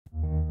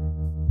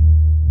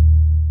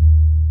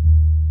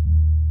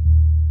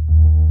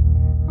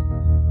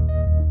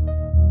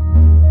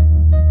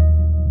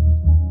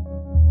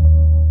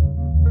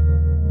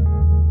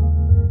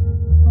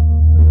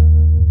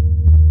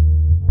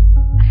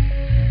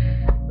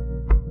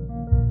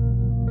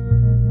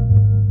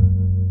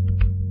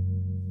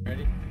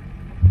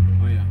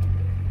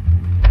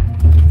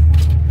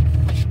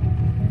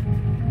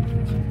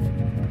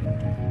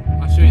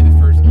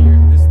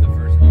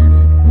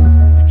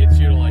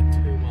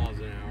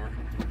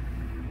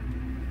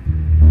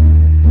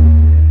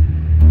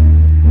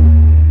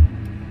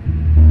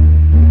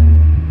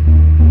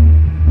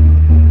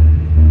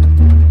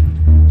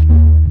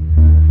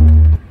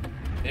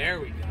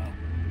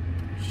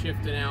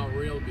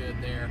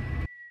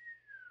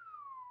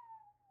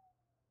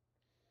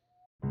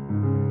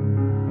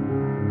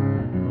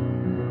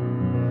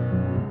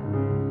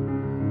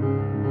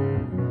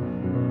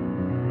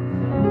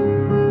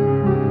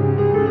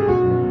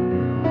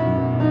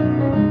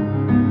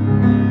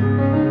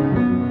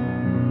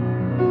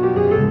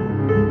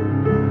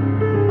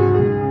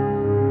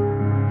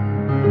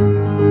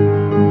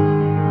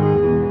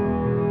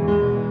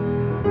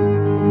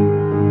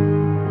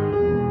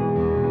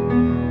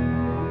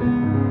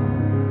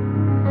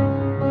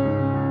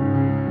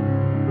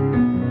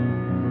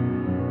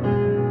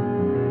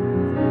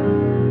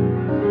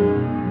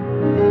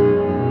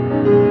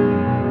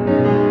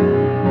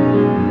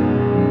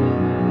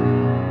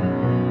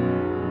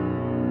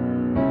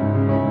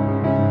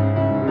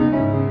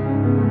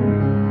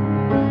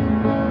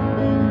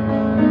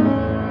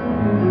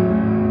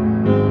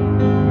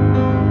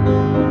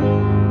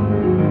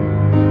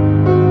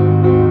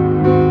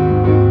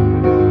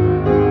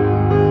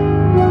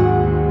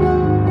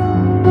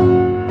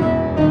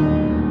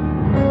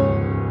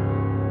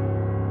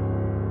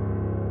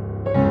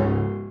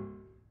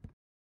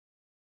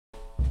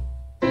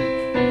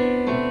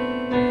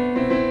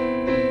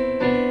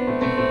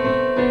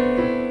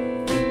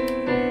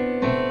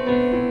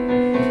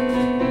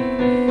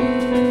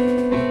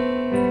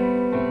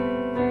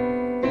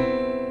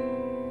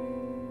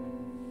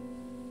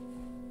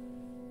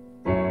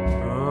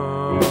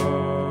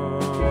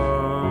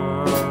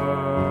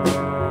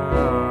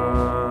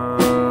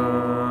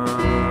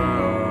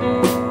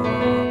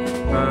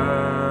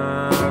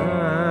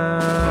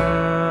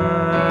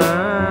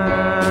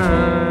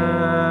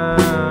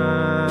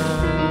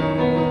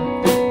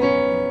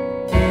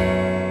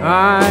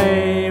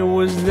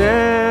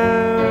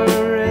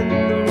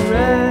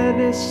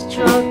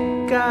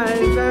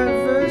I've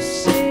ever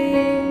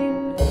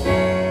seen.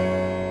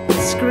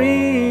 It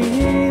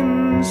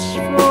screams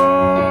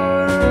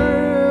for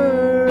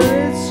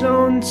its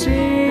own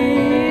team.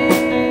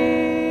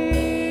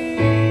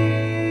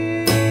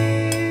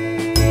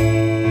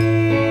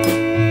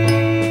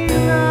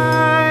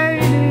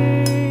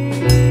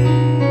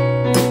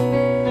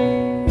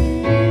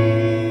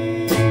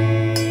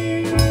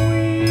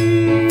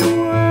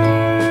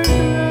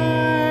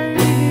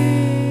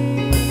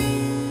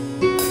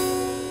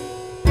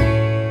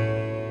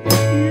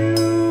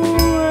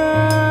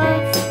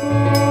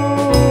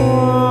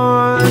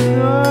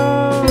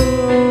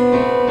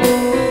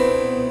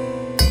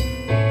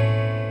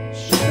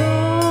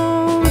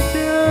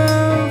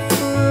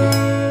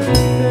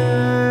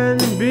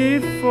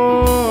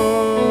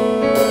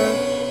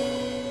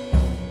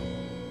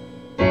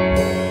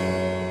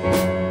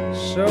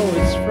 So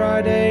it's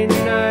Friday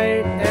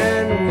night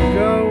and we're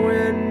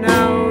going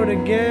out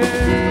again.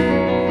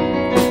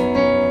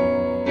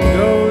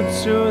 Go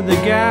to the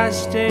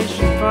gas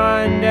station,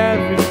 find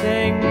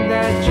everything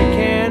that you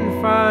can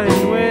find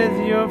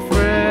with your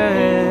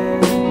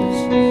friends.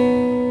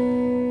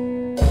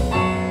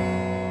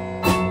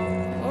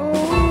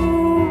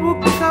 Oh,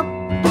 a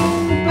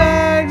couple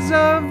bags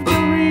of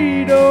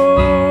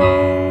Doritos,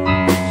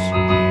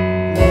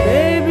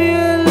 maybe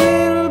a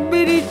little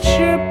bitty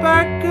chip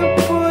I could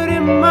put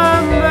in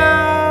my mouth.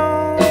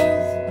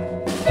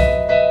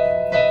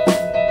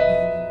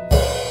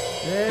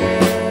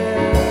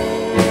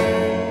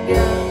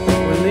 Yeah,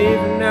 we're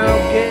leaving now.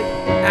 Get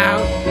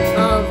out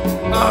of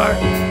our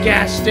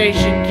gas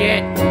station.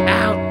 Get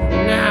out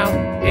now.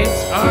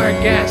 It's our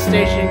gas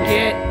station.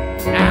 Get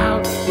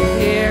out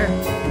here.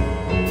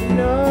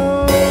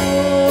 No,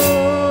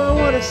 I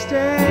wanna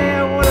stay.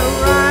 I wanna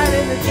ride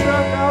in the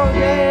truck all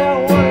day. I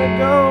wanna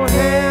go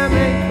ham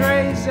and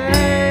crazy.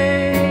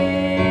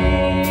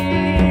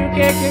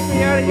 Can't kick me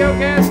out of your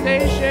gas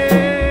station.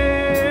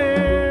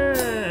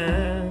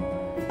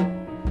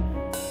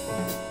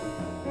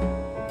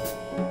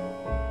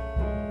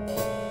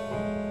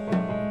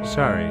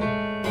 Sorry.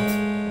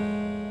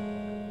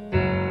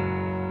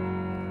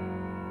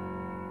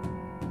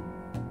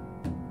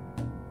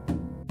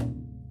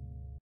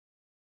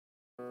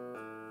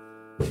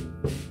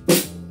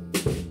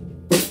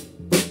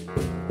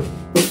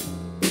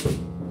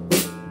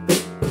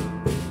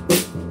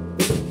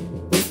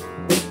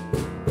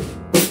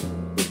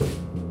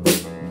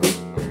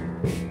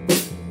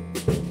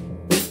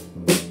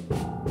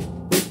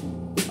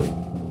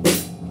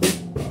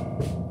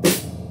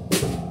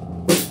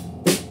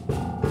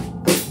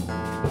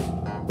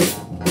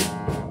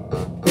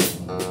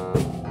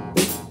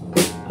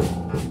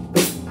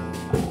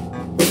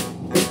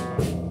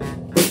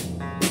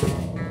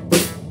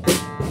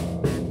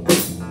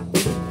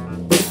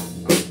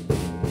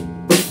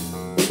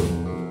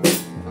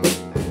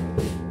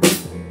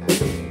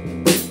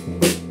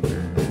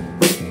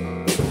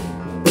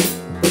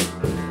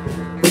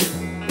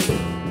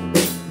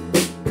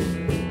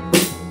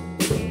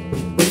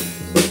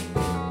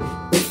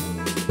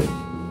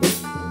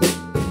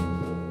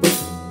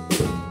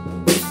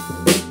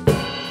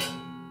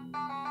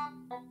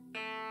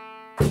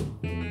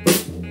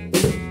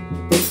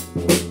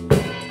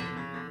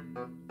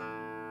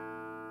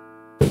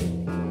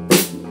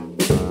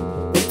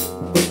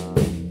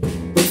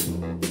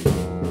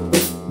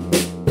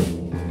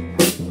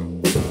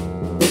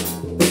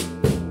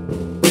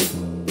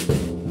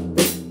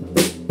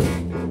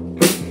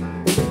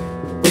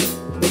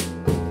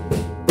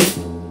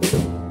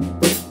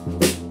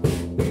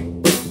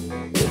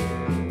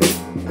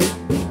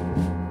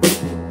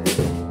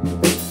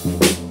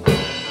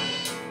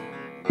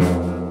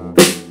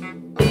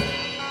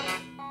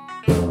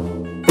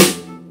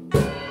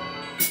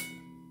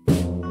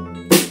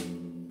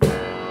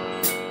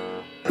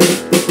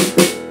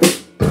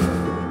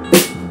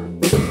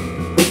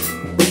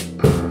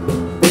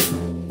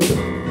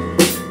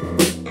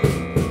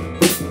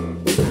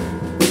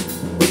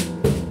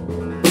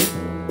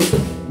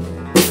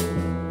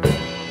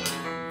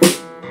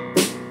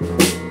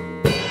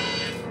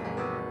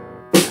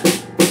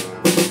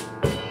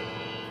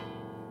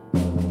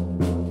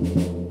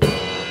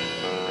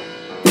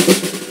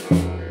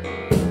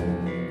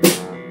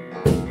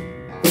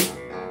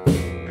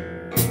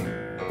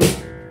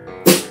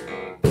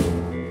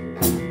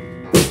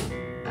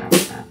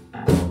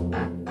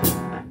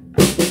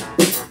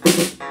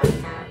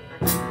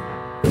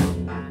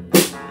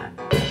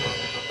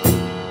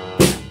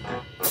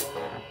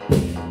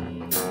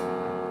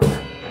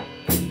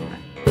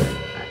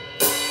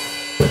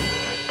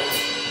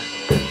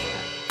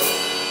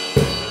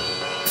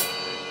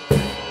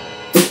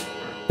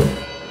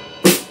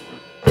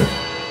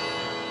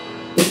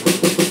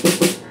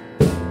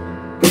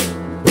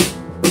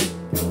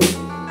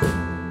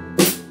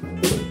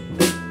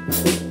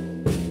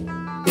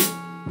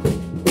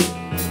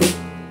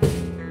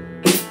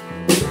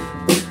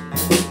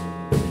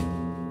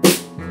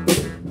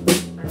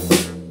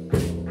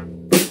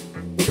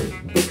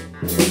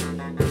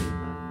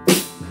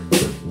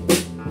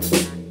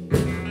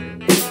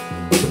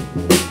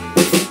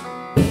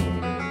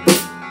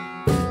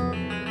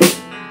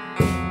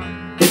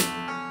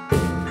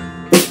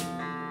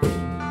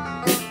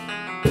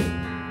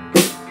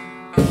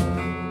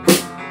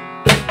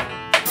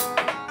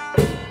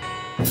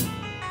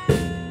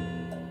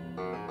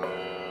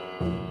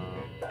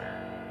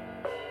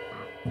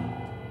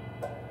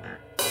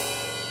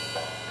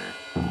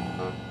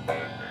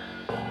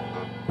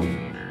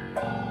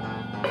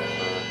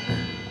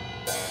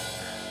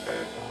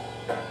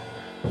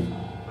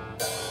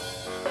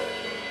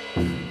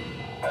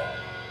 It's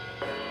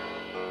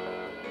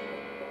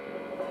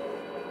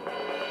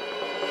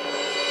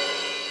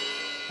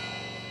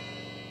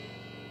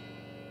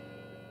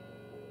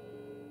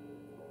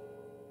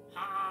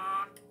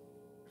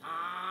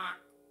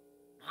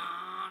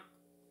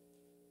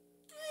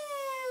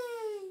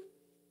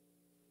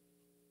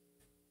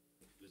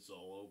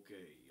all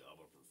okay. I'm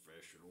a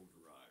professional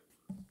driver.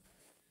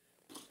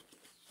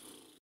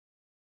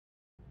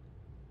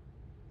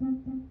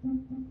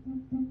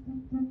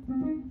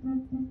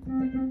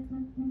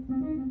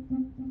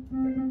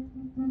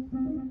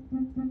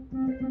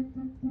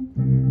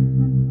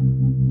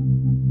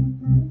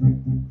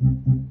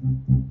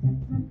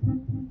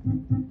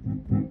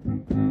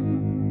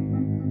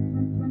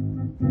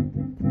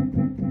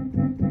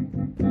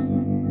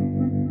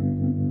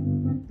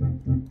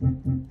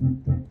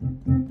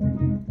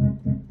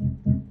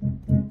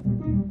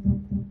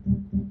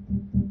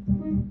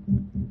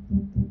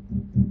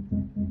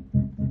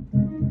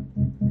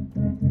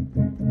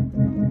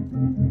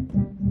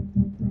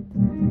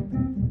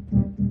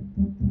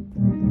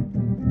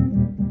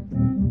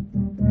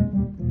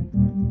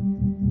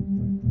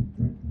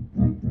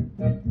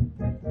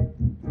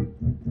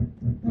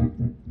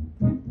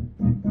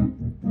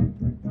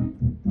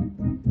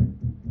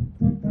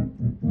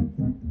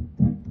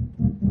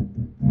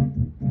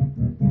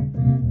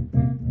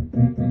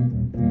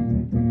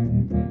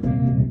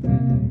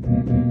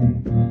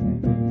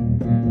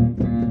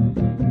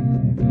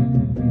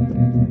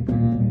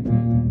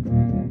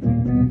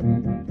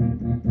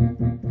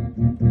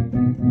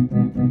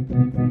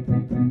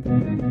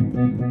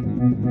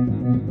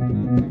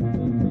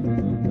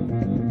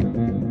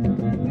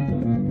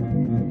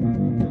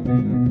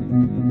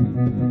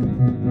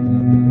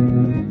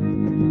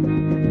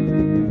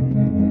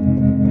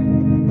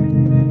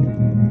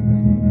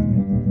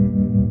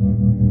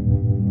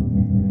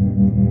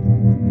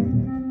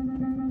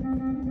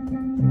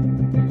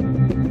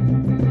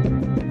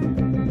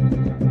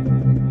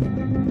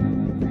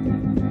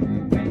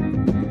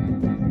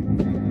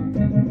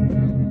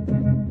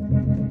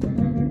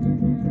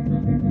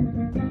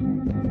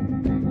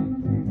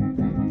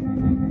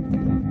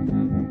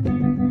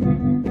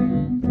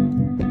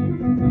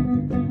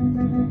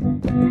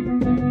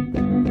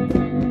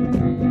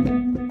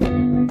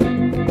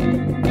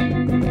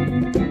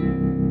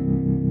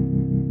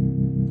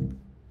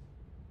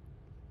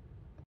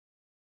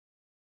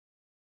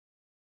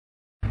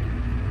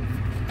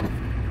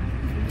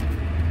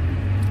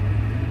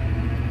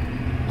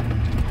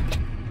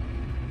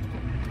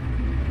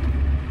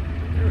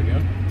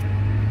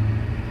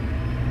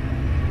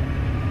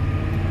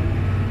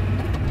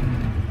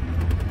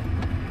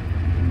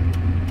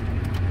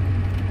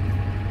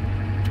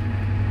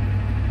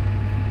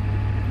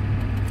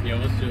 Yeah,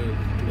 let's do a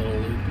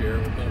little loop here.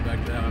 We'll go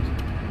back to the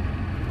house.